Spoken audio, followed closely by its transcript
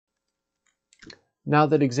Now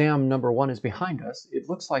that exam number 1 is behind us, it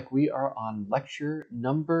looks like we are on lecture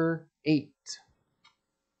number 8.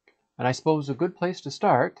 And I suppose a good place to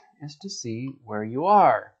start is to see where you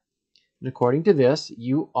are. And according to this,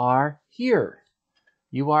 you are here.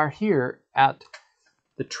 You are here at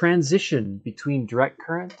the transition between direct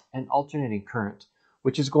current and alternating current,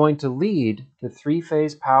 which is going to lead to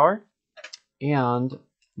three-phase power and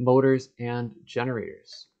motors and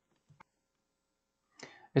generators.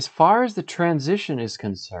 As far as the transition is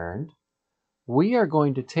concerned, we are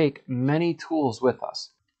going to take many tools with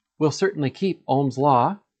us. We'll certainly keep Ohm's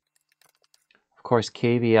law, of course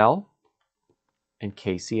KVL and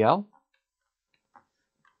KCL,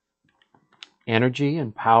 energy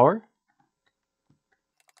and power,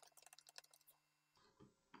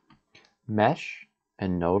 mesh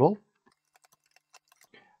and nodal,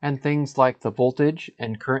 and things like the voltage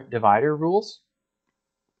and current divider rules.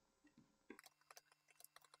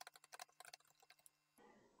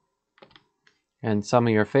 And some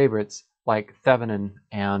of your favorites like Thevenin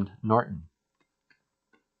and Norton.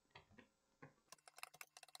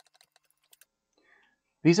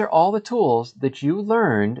 These are all the tools that you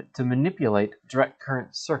learned to manipulate direct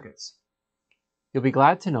current circuits. You'll be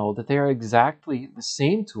glad to know that they are exactly the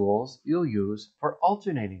same tools you'll use for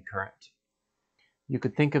alternating current. You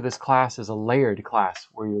could think of this class as a layered class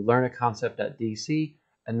where you learn a concept at DC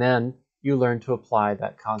and then you learn to apply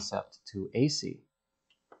that concept to AC.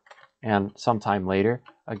 And sometime later,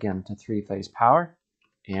 again to three-phase power.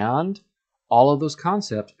 And all of those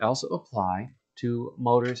concepts also apply to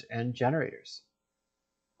motors and generators.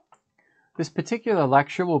 This particular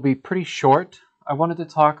lecture will be pretty short. I wanted to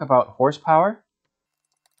talk about horsepower.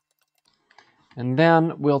 And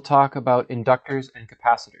then we'll talk about inductors and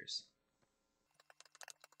capacitors.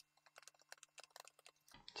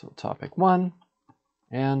 So topic 1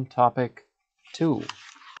 and topic 2.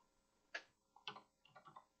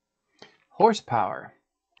 Horsepower.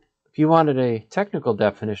 If you wanted a technical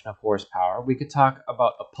definition of horsepower, we could talk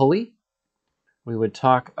about a pulley. We would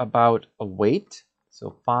talk about a weight,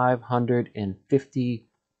 so 550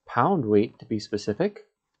 pound weight to be specific.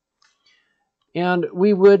 And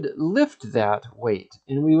we would lift that weight,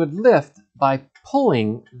 and we would lift by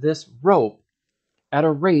pulling this rope at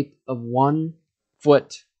a rate of 1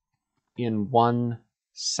 foot in 1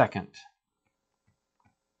 second.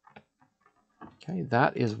 Okay,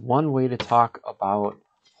 that is one way to talk about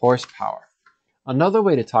horsepower. Another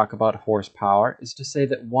way to talk about horsepower is to say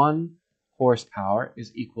that 1 horsepower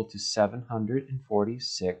is equal to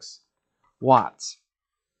 746 watts.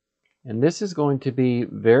 And this is going to be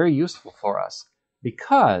very useful for us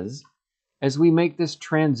because as we make this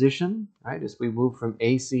transition, right, as we move from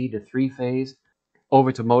AC to three-phase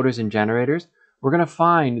over to motors and generators, we're going to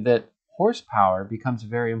find that horsepower becomes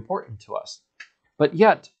very important to us. But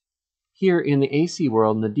yet, here in the AC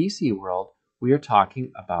world and the DC world, we are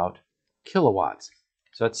talking about kilowatts.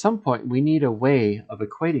 So at some point, we need a way of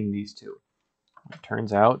equating these two. It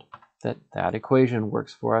turns out that that equation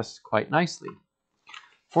works for us quite nicely.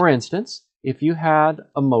 For instance, if you had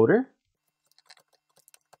a motor,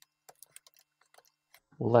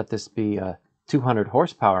 we'll let this be a 200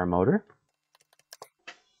 horsepower motor.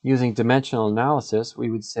 Using dimensional analysis,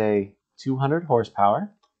 we would say 200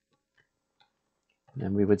 horsepower.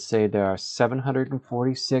 And we would say there are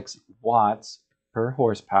 746 watts per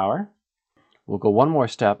horsepower. We'll go one more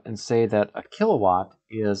step and say that a kilowatt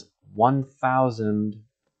is 1,000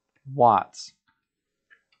 watts.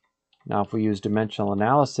 Now, if we use dimensional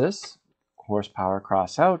analysis, horsepower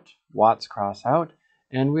cross out, watts cross out,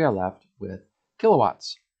 and we are left with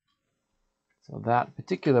kilowatts. So that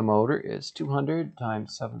particular motor is 200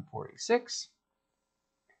 times 746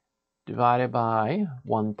 divided by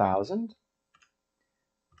 1,000.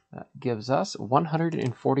 That gives us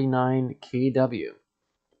 149 kW.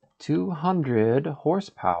 200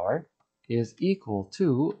 horsepower is equal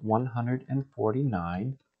to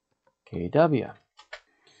 149 kW.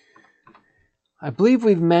 I believe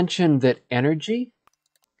we've mentioned that energy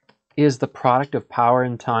is the product of power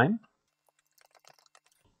and time.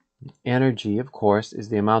 Energy, of course, is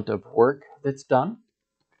the amount of work that's done.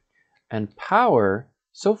 And power,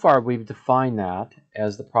 so far we've defined that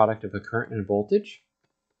as the product of a current and voltage,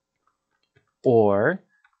 or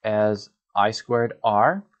as I squared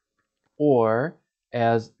R, or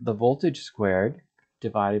as the voltage squared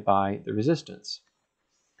divided by the resistance.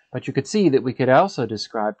 But you could see that we could also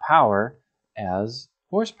describe power as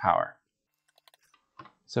horsepower.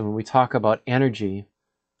 So when we talk about energy,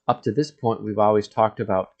 up to this point we've always talked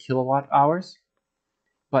about kilowatt hours,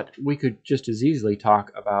 but we could just as easily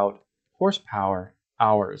talk about horsepower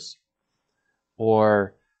hours,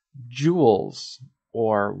 or joules,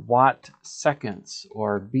 or watt seconds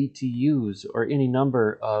or BTUs or any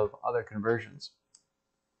number of other conversions.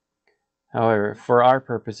 However, for our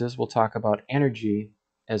purposes, we'll talk about energy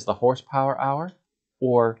as the horsepower hour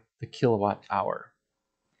or the kilowatt hour.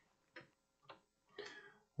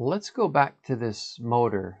 Let's go back to this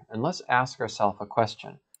motor and let's ask ourselves a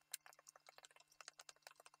question.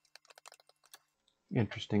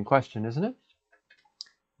 Interesting question, isn't it?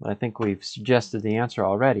 But I think we've suggested the answer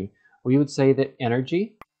already. We would say that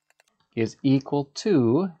energy is equal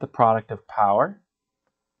to the product of power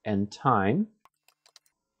and time.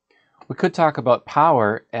 We could talk about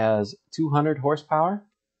power as 200 horsepower,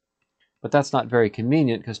 but that's not very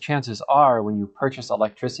convenient because chances are when you purchase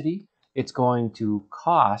electricity, it's going to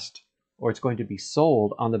cost or it's going to be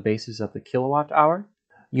sold on the basis of the kilowatt hour.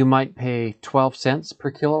 You might pay 12 cents per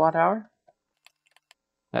kilowatt hour.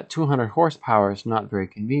 That 200 horsepower is not very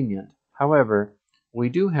convenient. However, we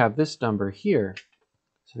do have this number here.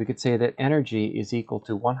 So we could say that energy is equal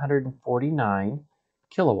to 149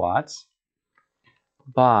 kilowatts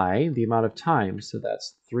by the amount of time. So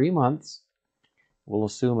that's 3 months. We'll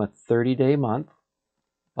assume a 30-day month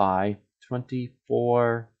by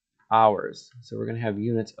 24 hours. So we're going to have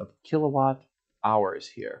units of kilowatt hours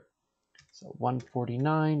here. So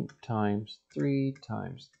 149 times 3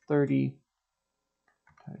 times 30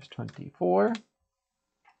 times 24.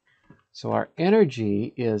 So our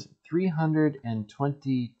energy is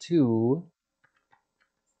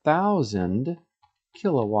 322,000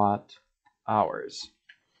 kilowatt hours.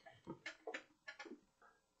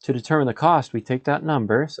 To determine the cost, we take that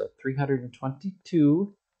number, so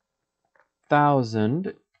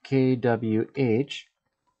 322,000 kWh,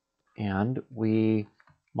 and we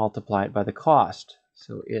multiply it by the cost.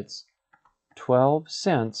 So it's 12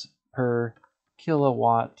 cents per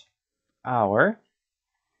kilowatt hour.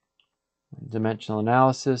 Dimensional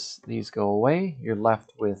analysis, these go away. You're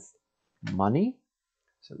left with money.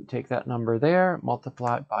 So we take that number there,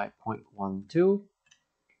 multiply it by 0.12.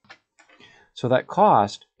 So that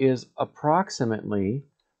cost is approximately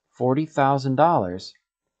 $40,000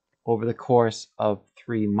 over the course of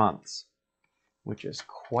 3 months, which is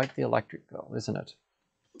quite the electric bill, isn't it?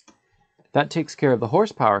 That takes care of the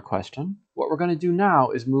horsepower question. What we're going to do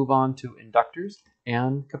now is move on to inductors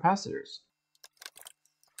and capacitors.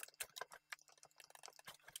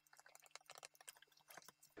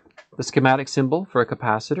 The schematic symbol for a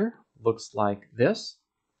capacitor looks like this,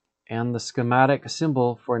 and the schematic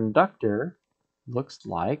symbol for an inductor looks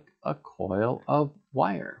like a coil of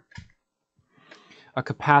wire. A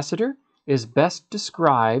capacitor is best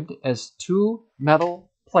described as two metal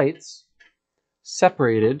plates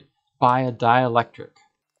separated by a dielectric.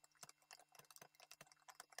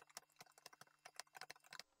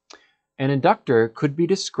 An inductor could be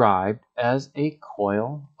described as a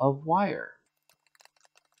coil of wire.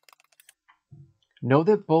 Know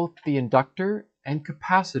that both the inductor and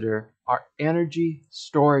capacitor are energy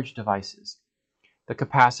storage devices. The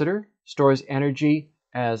capacitor stores energy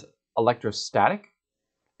as electrostatic.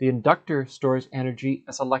 The inductor stores energy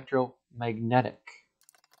as electromagnetic.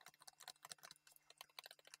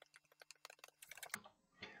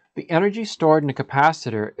 The energy stored in a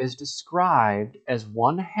capacitor is described as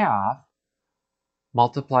 1/2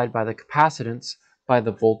 multiplied by the capacitance by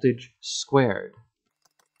the voltage squared.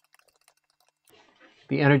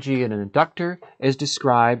 The energy in an inductor is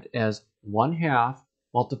described as 1/2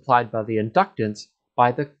 multiplied by the inductance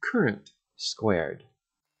by the current squared.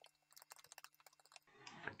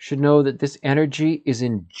 Should know that this energy is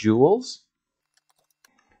in joules.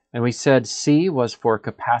 And we said C was for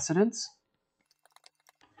capacitance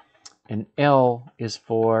and L is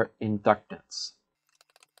for inductance.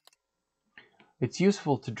 It's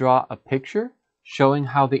useful to draw a picture showing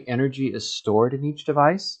how the energy is stored in each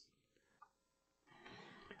device.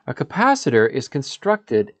 A capacitor is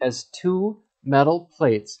constructed as two metal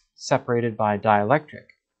plates separated by a dielectric.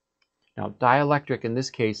 Now, dielectric in this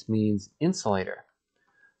case means insulator.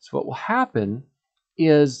 So what will happen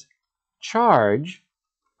is charge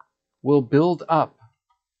will build up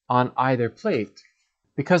on either plate.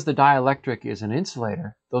 Because the dielectric is an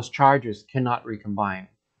insulator, those charges cannot recombine.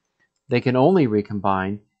 They can only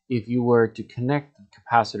recombine if you were to connect the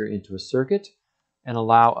capacitor into a circuit and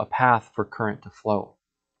allow a path for current to flow.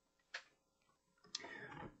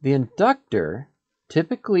 The inductor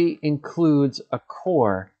typically includes a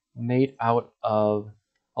core made out of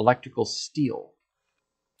electrical steel.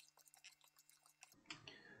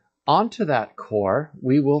 Onto that core,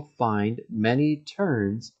 we will find many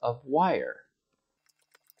turns of wire.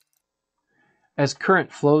 As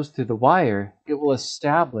current flows through the wire, it will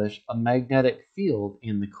establish a magnetic field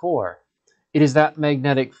in the core, It is that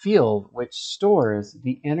magnetic field which stores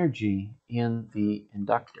the energy in the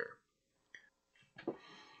inductor.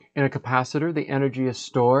 In a capacitor, the energy is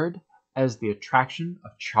stored as the attraction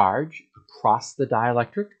of charge across the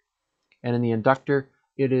dielectric, and in the inductor,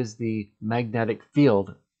 it is the magnetic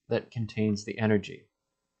field that contains the energy.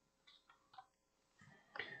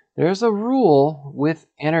 There's a rule with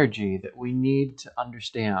energy that we need to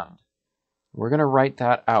understand. We're going to write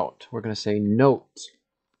that out. We're going to say, note,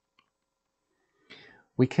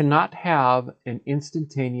 we cannot have an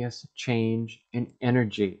instantaneous change in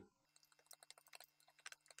energy.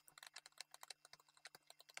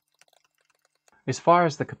 As far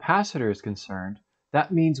as the capacitor is concerned,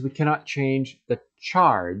 that means we cannot change the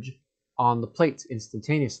charge on the plates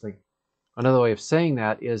instantaneously. Another way of saying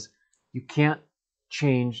that is you can't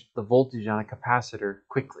change the voltage on a capacitor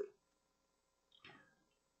quickly.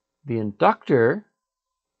 The inductor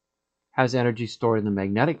has energy stored in the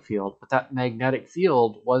magnetic field, but that magnetic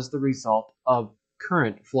field was the result of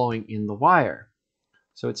current flowing in the wire.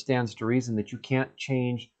 So it stands to reason that you can't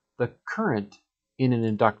change the current in an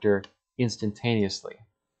inductor instantaneously.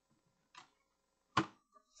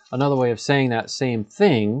 Another way of saying that same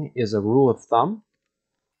thing is a rule of thumb.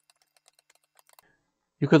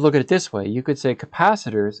 You could look at it this way. You could say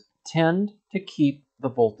capacitors tend to keep the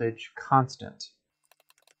voltage constant.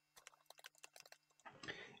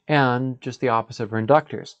 And just the opposite for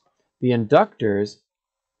inductors. The inductors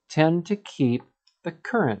tend to keep the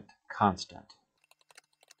current constant.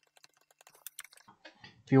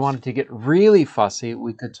 If you wanted to get really fussy,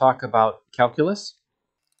 we could talk about calculus.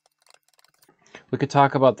 We could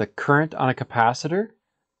talk about the current on a capacitor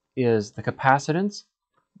is the capacitance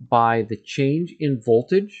by the change in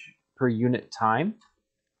voltage per unit time.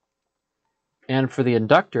 And for the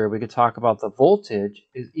inductor, we could talk about the voltage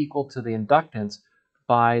is equal to the inductance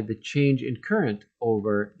by the change in current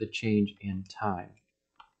over the change in time.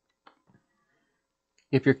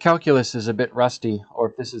 If your calculus is a bit rusty, or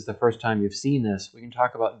if this is the first time you've seen this, we can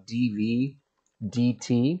talk about dV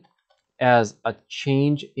dt as a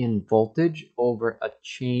change in voltage over a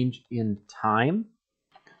change in time.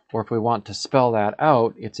 Or if we want to spell that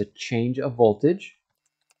out, it's a change of voltage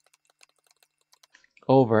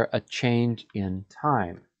over a change in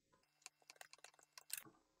time.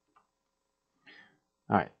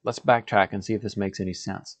 All right, let's backtrack and see if this makes any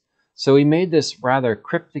sense. So we made this rather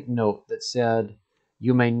cryptic note that said,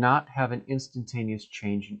 you may not have an instantaneous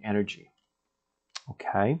change in energy.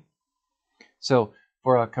 Okay, so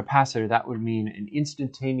for a capacitor, that would mean an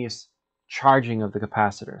instantaneous charging of the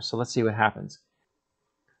capacitor. So let's see what happens.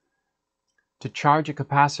 To charge a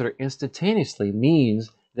capacitor instantaneously means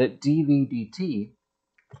that dV dt,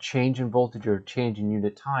 the change in voltage or change in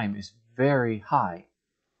unit time, is very high.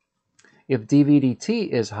 If dV dt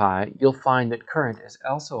is high, you'll find that current is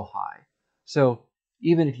also high. So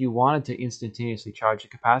even if you wanted to instantaneously charge a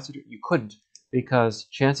capacitor, you couldn't, because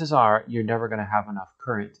chances are you're never going to have enough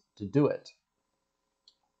current to do it.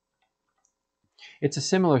 It's a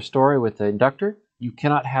similar story with the inductor. You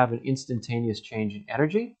cannot have an instantaneous change in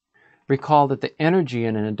energy. Recall that the energy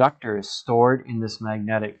in an inductor is stored in this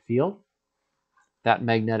magnetic field. That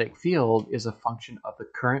magnetic field is a function of the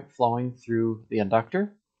current flowing through the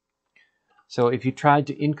inductor. So if you tried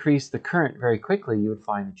to increase the current very quickly, you would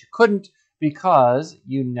find that you couldn't, because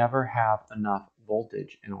you never have enough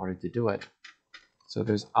voltage in order to do it. So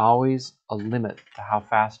there's always a limit to how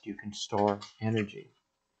fast you can store energy.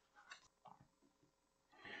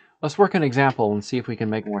 Let's work an example and see if we can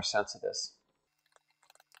make more sense of this.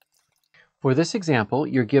 For this example,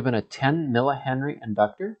 you're given a 10 millihenry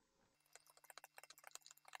inductor,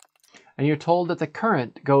 and you're told that the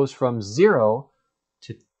current goes from 0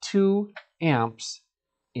 to 2 amps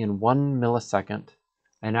in 1 millisecond,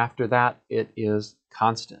 and after that it is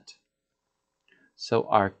constant. So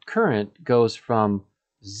our current goes from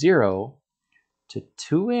 0 to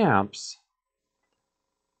 2 amps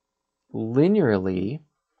linearly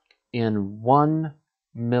in 1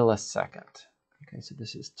 millisecond. Okay, so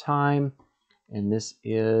this is time and this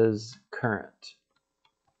is current.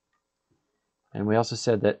 And we also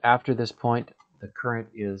said that after this point, the current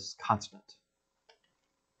is constant.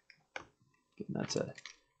 That's a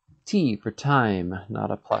T for time,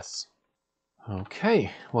 not a plus.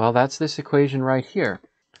 Okay, well, that's this equation right here.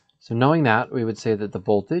 So knowing that, we would say that the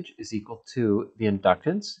voltage is equal to the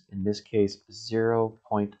inductance, in this case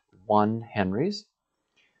 0.1 henries.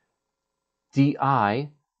 dI,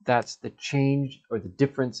 that's the change or the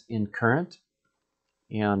difference in current,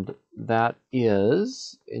 and that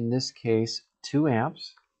is, in this case, 2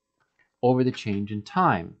 amps over the change in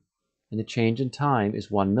time. And the change in time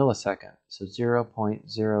is 1 millisecond, so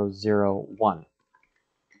 0.001.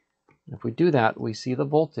 If we do that, we see the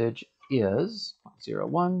voltage is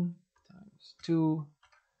 0.01 times 2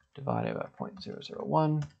 divided by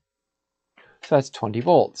 0.001. So that's 20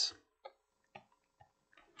 volts.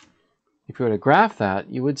 If you were to graph that,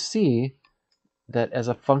 you would see that as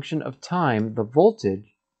a function of time, the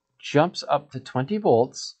voltage jumps up to 20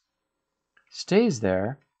 volts, stays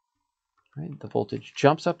there, right? The voltage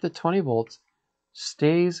jumps up to 20 volts,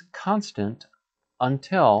 stays constant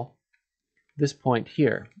until this point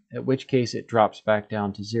here, at which case it drops back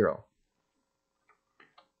down to 0.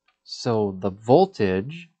 So the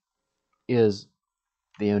voltage is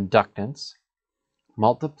the inductance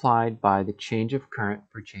multiplied by the change of current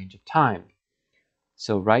per change of time.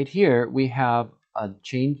 So right here we have a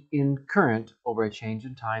change in current over a change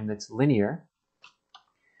in time that's linear.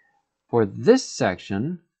 For this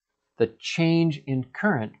section, the change in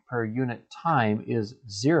current per unit time is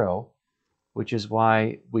 0, which is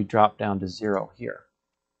why we drop down to 0 here.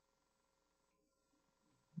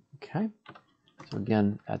 Okay, so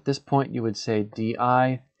again, at this point you would say di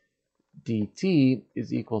dt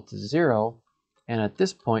is equal to 0, and at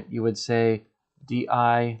this point you would say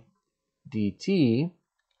di dt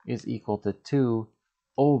is equal to 2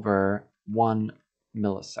 over 1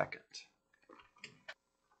 millisecond.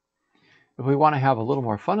 If we want to have a little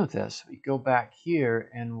more fun with this, we go back here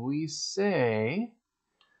and we say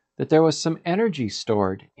that there was some energy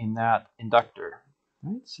stored in that inductor.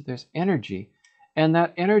 Right? So there's energy, and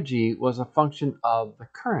that energy was a function of the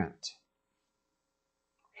current.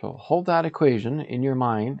 So hold that equation in your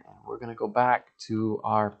mind, and we're going to go back to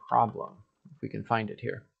our problem, if we can find it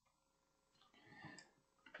here.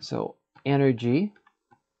 So energy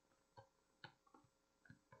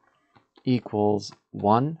equals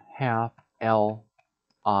 1/2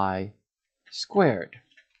 Li squared.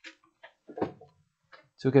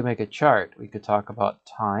 So we could make a chart. We could talk about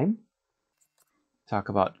time, talk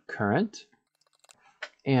about current,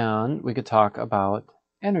 and we could talk about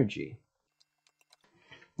energy.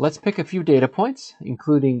 Let's pick a few data points,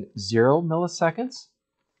 including 0 milliseconds,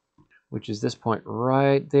 which is this point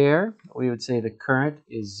right there. We would say the current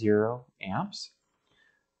is 0 amps.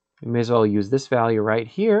 We may as well use this value right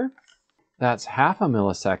here. That's 1/2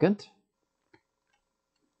 millisecond.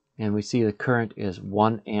 And we see the current is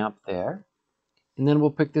 1 amp there. And then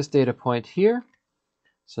we'll pick this data point here.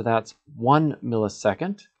 So that's 1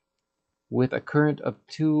 millisecond with a current of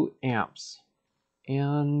 2 amps.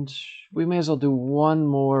 And we may as well do one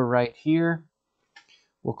more right here.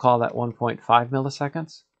 We'll call that 1.5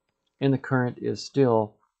 milliseconds. And the current is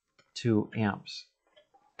still 2 amps.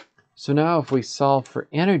 So now if we solve for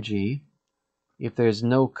energy, if there's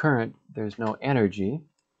no current, there's no energy.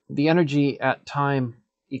 The energy at time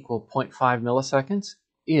equal 0.5 milliseconds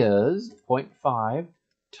is 0.5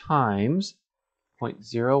 times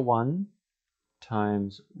 0.01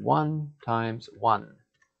 times 1 times 1.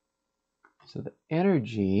 So the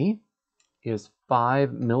energy is 5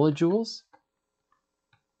 millijoules.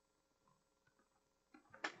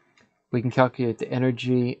 We can calculate the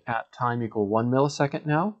energy at time equal 1 millisecond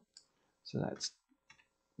now. So that's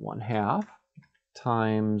 1/2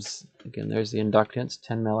 times, again, there's the inductance,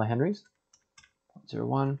 10 millihenries,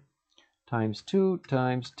 0.01 times 2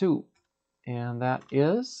 times 2. And that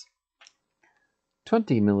is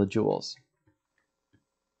 20 millijoules.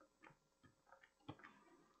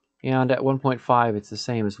 And at 1.5, it's the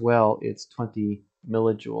same as well. It's 20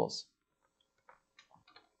 millijoules.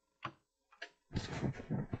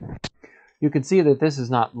 You can see that this is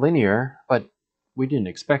not linear, but we didn't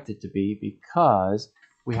expect it to be because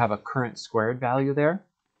we have a current squared value there.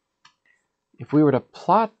 If we were to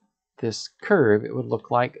plot this curve, it would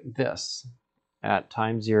look like this. At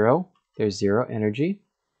time 0, there's 0 energy.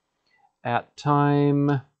 At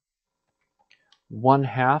time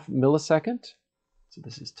 1/2 millisecond, so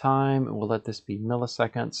this is time, and we'll let this be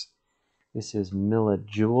milliseconds. This is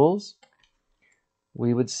millijoules.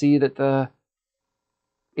 We would see that the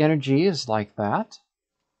energy is like that.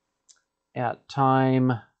 At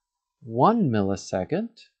time 1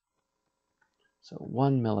 millisecond, so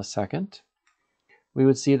 1 millisecond, we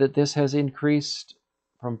would see that this has increased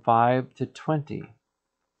from 5 to 20.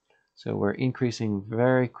 So we're increasing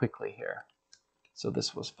very quickly here. So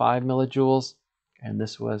this was 5 millijoules, and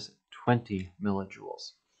this was 20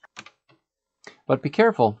 millijoules. But be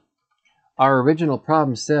careful. Our original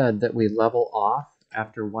problem said that we level off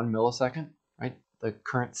after 1 millisecond, right? The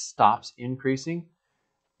current stops increasing.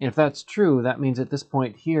 And if that's true, that means at this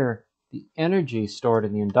point here, the energy stored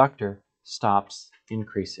in the inductor stops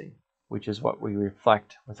increasing, which is what we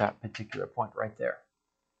reflect with that particular point right there.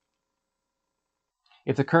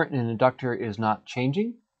 If the current in an inductor is not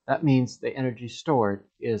changing, that means the energy stored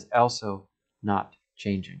is also not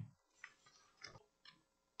changing.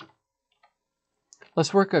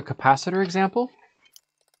 Let's work a capacitor example.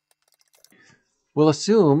 We'll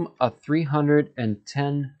assume a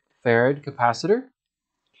 310 farad capacitor,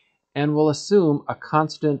 and we'll assume a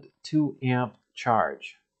constant 2 amp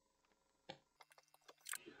charge.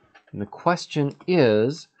 And the question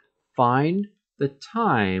is, find the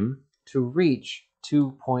time to reach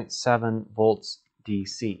 2.7 volts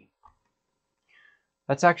DC.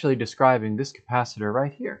 That's actually describing this capacitor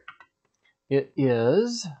right here. It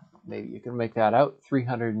is, maybe you can make that out,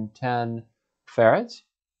 310 farads,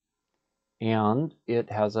 and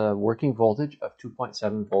it has a working voltage of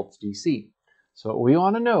 2.7 volts DC. So what we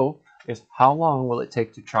want to know is how long will it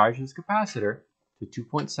take to charge this capacitor to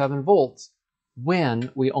 2.7 volts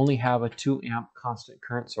when we only have a 2 amp constant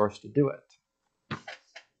current source to do it.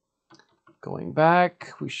 Going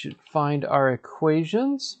back, we should find our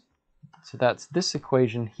equations. So that's this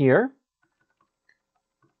equation here.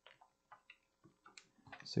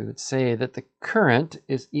 So we would say that the current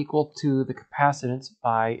is equal to the capacitance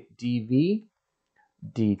by dV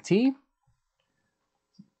dt.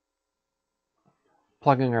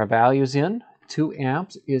 Plugging our values in, 2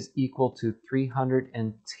 amps is equal to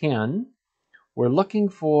 310. We're looking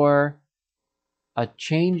for a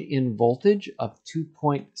change in voltage of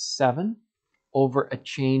 2.7 over a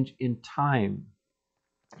change in time.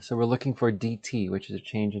 So we're looking for dt, which is a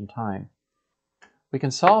change in time. We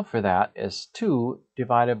can solve for that as 2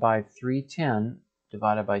 divided by 310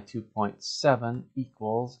 divided by 2.7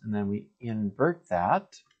 equals, and then we invert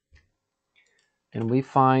that, and we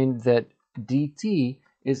find that dt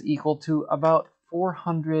is equal to about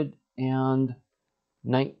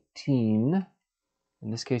 419. In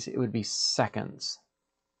this case, it would be seconds.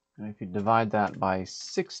 And if you divide that by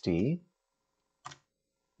 60,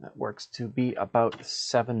 that works to be about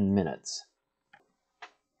 7 minutes.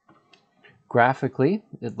 Graphically,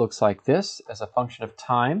 it looks like this. As a function of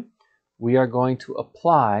time, we are going to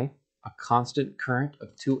apply a constant current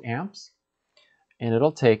of 2 amps, and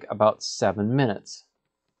it'll take about 7 minutes.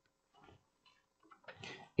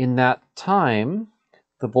 In that time,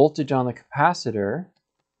 the voltage on the capacitor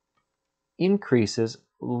increases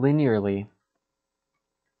linearly.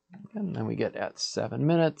 And then we get at 7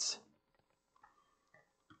 minutes.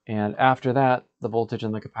 And after that, the voltage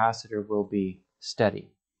on the capacitor will be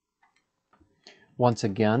steady. Once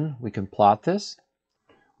again, we can plot this.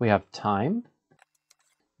 We have time,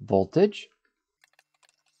 voltage,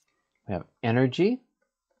 we have energy,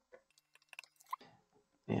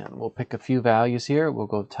 and we'll pick a few values here. We'll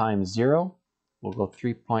go time 0, we'll go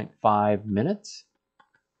 3.5 minutes,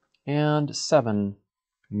 and 7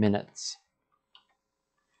 minutes,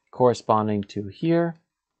 corresponding to here,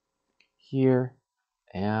 here,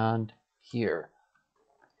 and here.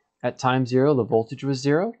 At time 0, the voltage was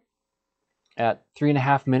 0. At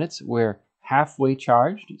 3.5 minutes, we're halfway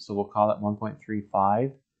charged, so we'll call it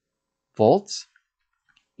 1.35 volts.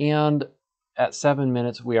 And at 7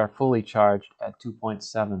 minutes, we are fully charged at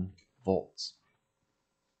 2.7 volts.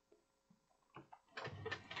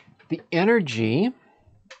 The energy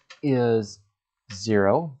is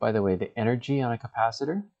 0. By the way, the energy on a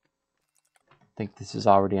capacitor, I think this is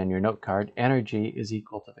already on your note card, energy is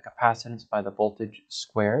equal to the capacitance by the voltage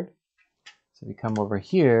squared. So we come over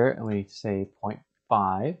here and we say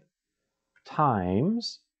 0.5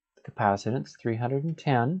 times the capacitance,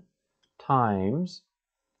 310, times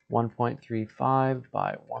 1.35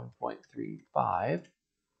 by 1.35.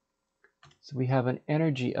 So we have an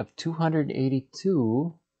energy of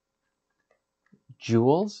 282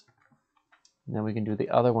 joules. And then we can do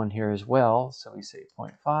the other one here as well. So we say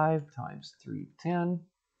 0.5 times 310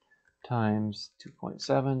 times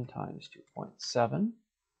 2.7 times 2.7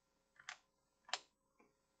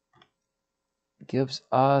 gives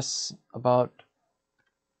us about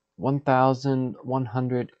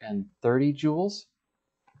 1,130 joules.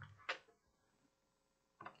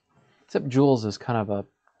 Except joules is kind of a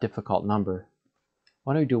difficult number.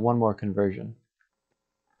 Why don't we do one more conversion?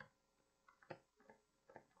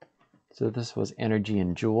 So this was energy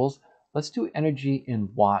in joules. Let's do energy in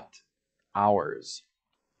watt hours.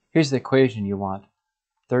 Here's the equation you want.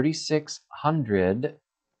 3,600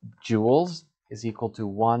 joules is equal to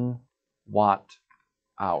 1 watt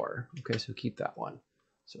hour. Okay, so keep that one.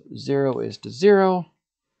 So 0 is to 0.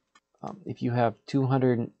 If you have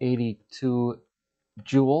 282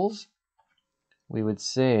 joules, we would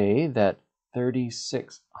say that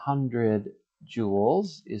 3,600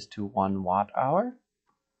 joules is to 1 watt hour.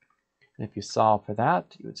 And if you solve for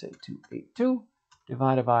that, you would say 282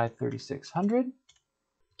 divided by 3,600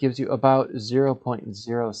 gives you about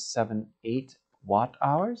 0.078 watt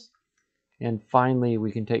hours. And finally,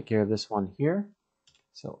 we can take care of this one here.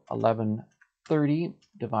 So 1130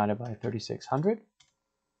 divided by 3,600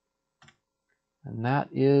 and that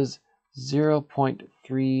is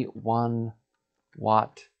 0.31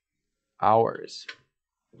 watt hours.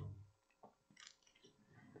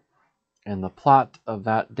 And the plot of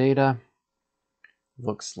that data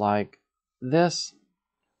looks like this,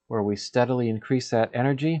 where we steadily increase that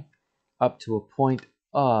energy up to a point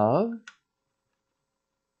of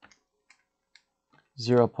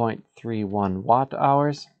 0.31 watt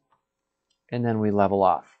hours, and then we level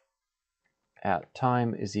off at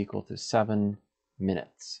time is equal to 7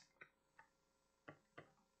 minutes.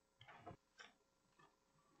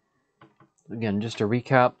 Again, just to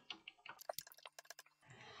recap,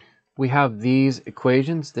 we have these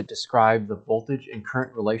equations that describe the voltage and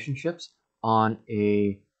current relationships on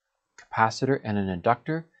a capacitor and an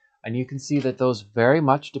inductor, and you can see that those very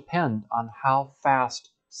much depend on how fast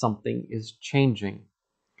something is changing.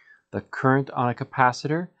 The current on a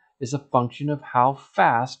capacitor is a function of how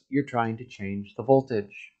fast you're trying to change the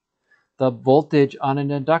voltage. The voltage on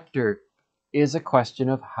an inductor is a question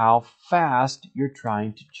of how fast you're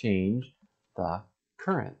trying to change the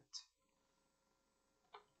current.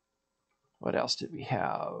 What else did we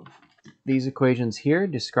have? These equations here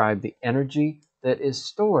describe the energy that is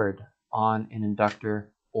stored on an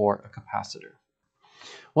inductor or a capacitor.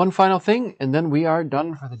 One final thing, and then we are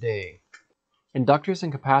done for the day. Inductors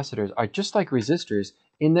and capacitors are just like resistors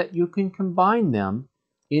in that you can combine them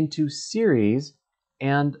into series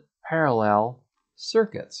and parallel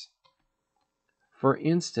circuits. For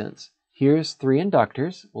instance, here's 3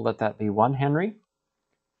 inductors. We'll let that be 1 Henry,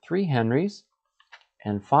 3 Henrys,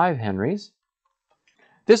 and 5 Henrys.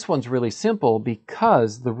 This one's really simple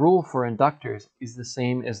because the rule for inductors is the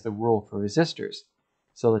same as the rule for resistors.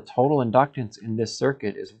 So the total inductance in this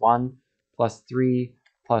circuit is 1 plus 3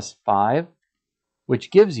 plus 5,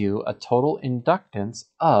 which gives you a total inductance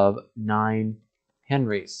of 9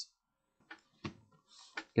 Henrys.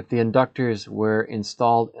 If the inductors were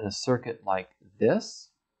installed in a circuit like this,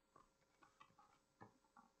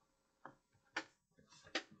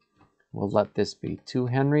 we'll let this be 2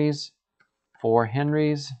 Henrys, 4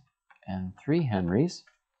 Henrys, and 3 Henrys.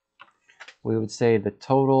 We would say the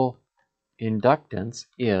total inductance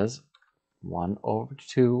is 1 over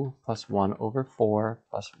 2 plus 1 over 4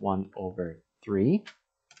 plus 1 over 3.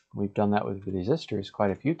 We've done that with resistors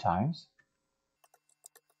quite a few times.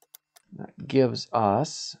 That gives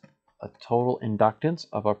us a total inductance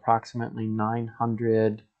of approximately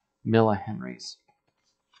 900 millihenries.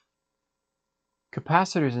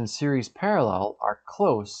 Capacitors in series parallel are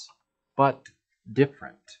close but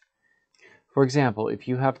different. For example, if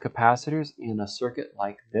you have capacitors in a circuit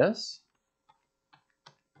like this,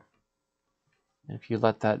 if you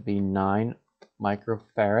let that be 9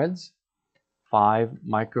 microfarads, 5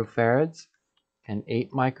 microfarads, and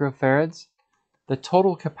 8 microfarads, the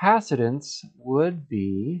total capacitance would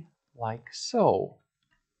be like so,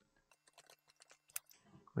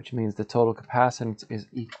 which means the total capacitance is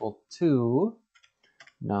equal to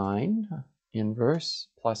 9 inverse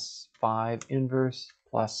plus 5 inverse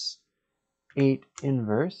plus 8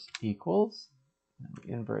 inverse equals,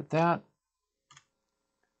 invert that,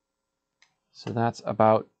 so that's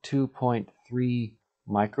about 2.3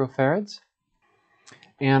 microfarads.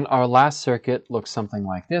 And our last circuit looks something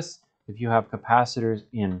like this. If you have capacitors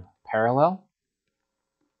in parallel,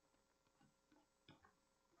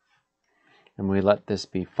 and we let this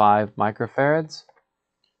be 5 microfarads,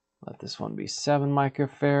 let this one be 7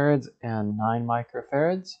 microfarads and 9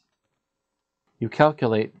 microfarads, you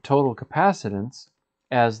calculate total capacitance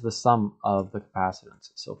as the sum of the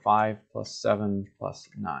capacitance. So 5 plus 7 plus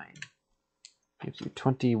 9 gives you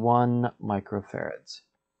 21 microfarads.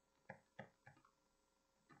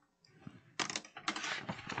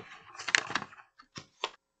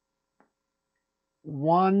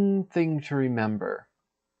 One thing to remember,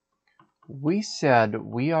 we said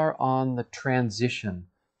we are on the transition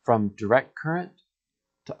from direct current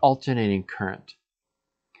to alternating current.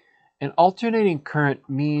 And alternating current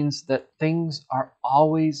means that things are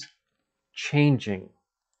always changing.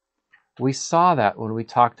 We saw that when we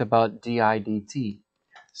talked about dI/dt.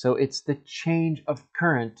 So it's the change of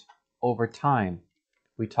current over time.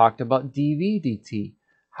 We talked about dV/dt.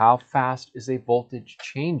 How fast is a voltage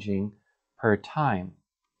changing per time?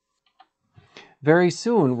 Very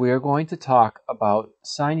soon we are going to talk about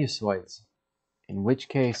sinusoids, in which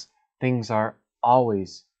case things are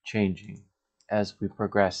always changing as we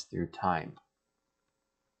progress through time.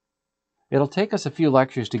 It'll take us a few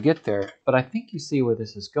lectures to get there, but I think you see where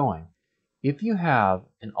this is going. If you have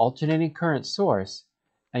an alternating current source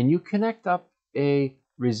and you connect up a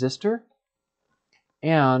resistor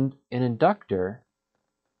and an inductor,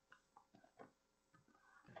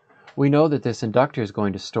 We know that this inductor is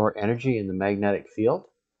going to store energy in the magnetic field.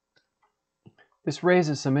 This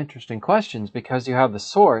raises some interesting questions because you have the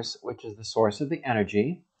source, which is the source of the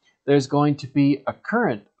energy. There's going to be a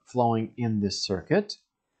current flowing in this circuit.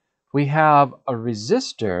 We have a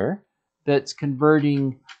resistor that's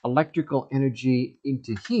converting electrical energy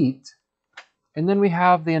into heat. And then we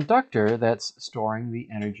have the inductor that's storing the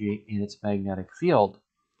energy in its magnetic field.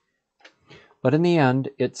 But in the end,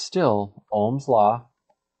 it's still Ohm's law,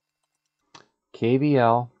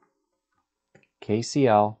 KVL,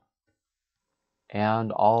 KCL,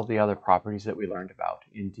 and all of the other properties that we learned about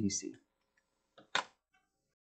in DC.